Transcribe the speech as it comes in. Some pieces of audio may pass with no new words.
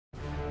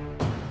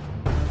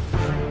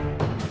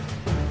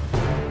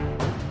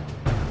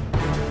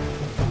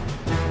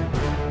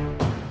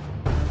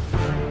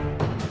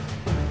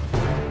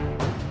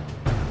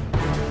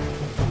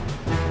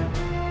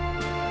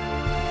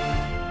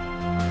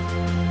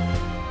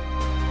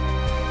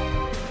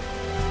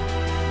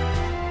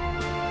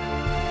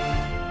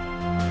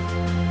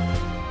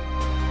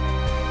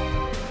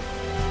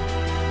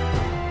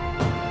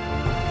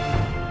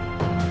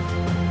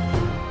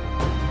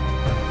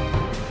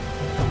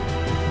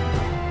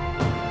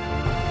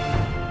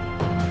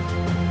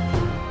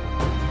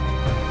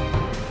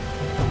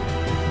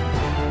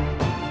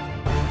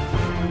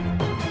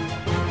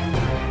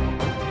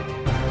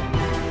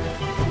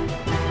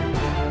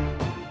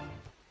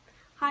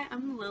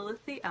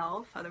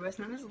Elf, otherwise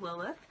known as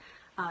Lilith,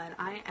 and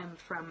I am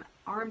from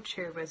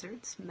Armchair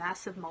Wizards,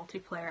 massive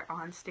multiplayer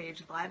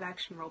on-stage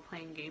live-action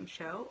role-playing game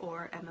show,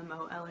 or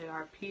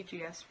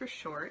MMORPGs for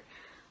short.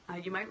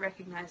 You might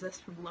recognize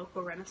us from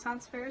local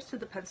Renaissance fairs to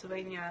the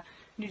Pennsylvania,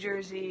 New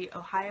Jersey,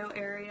 Ohio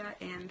area,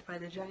 and by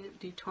the giant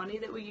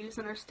D20 that we use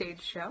in our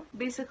stage show.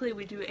 Basically,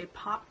 we do a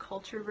pop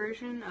culture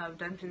version of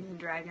Dungeons &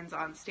 Dragons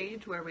on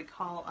stage where we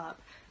call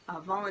up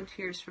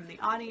volunteers from the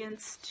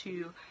audience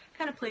to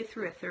kind of play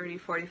through a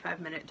 30-45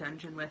 minute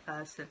dungeon with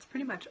us. It's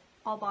pretty much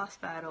all boss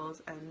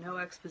battles and no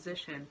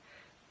exposition.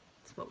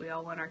 It's what we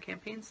all want our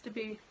campaigns to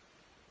be.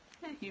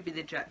 You be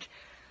the judge.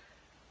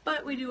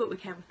 But we do what we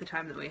can with the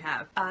time that we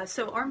have.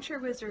 So Armchair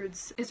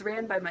Wizards is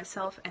ran by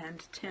myself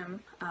and Tim,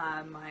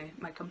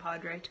 my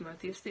compadre,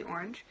 Timotheus the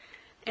Orange,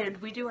 and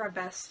we do our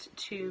best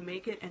to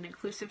make it an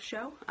inclusive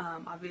show.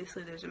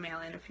 Obviously there's a male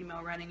and a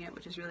female running it,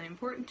 which is really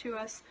important to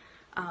us.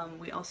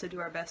 We also do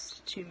our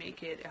best to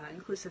make it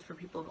inclusive for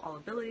people of all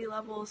ability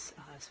levels,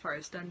 as far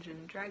as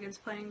Dungeons & Dragons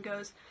playing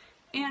goes,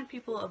 and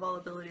people of all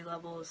ability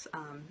levels,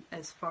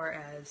 as far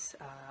as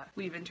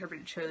we've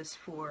interpreted shows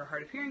for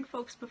hard of hearing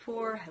folks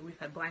before, we've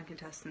had blind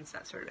contestants,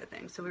 that sort of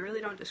thing. So we really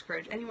don't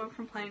discourage anyone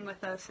from playing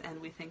with us, and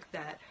we think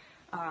that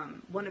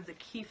one of the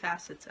key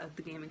facets of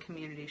the gaming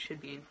community should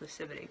be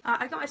inclusivity.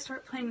 I got my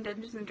start playing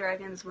Dungeons &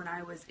 Dragons when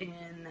I was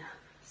in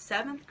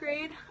 7th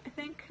grade, I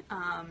think.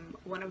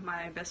 One of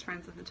my best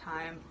friends at the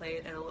time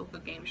played at a local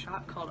game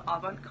shop called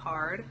Avant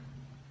Card.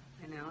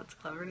 I know, it's a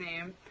clever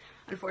name.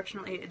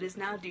 Unfortunately, it is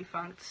now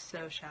defunct,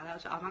 so shout out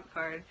to Avant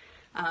Card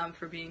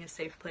for being a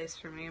safe place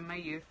for me in my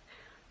youth.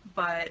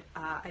 But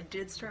I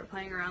did start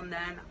playing around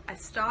then. I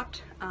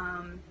stopped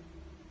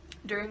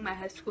during my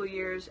high school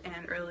years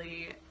and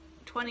early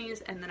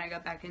 20s, and then I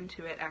got back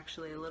into it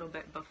actually a little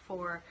bit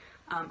before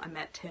I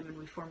met Tim and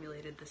we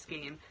formulated this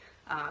game,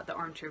 the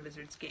Armchair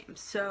Wizards game.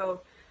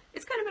 So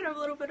it's kind of been a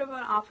little bit of an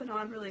off and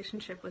on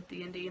relationship with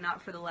D&D,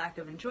 not for the lack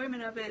of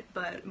enjoyment of it,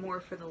 but more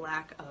for the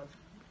lack of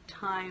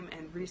time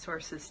and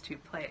resources to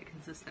play it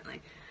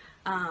consistently.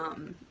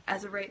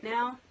 As of right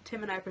now,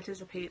 Tim and I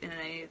participate in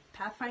a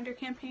Pathfinder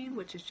campaign,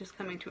 which is just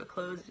coming to a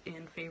close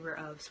in favor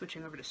of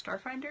switching over to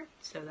Starfinder,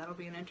 so that'll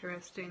be an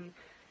interesting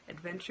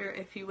adventure,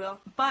 if you will.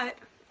 But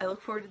I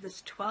look forward to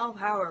this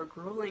 12-hour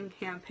grueling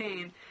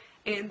campaign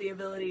and the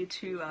ability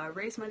to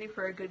raise money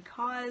for a good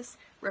cause,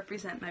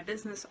 represent my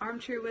business,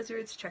 Armchair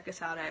Wizards. Check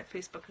us out at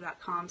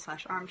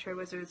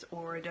facebook.com/armchairwizards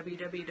or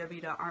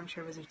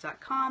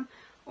www.armchairwizards.com,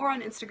 or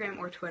on Instagram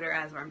or Twitter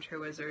as Armchair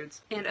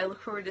Wizards. And I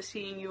look forward to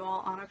seeing you all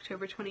on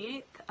October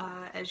 28th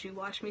as you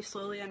watch me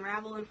slowly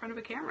unravel in front of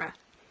a camera.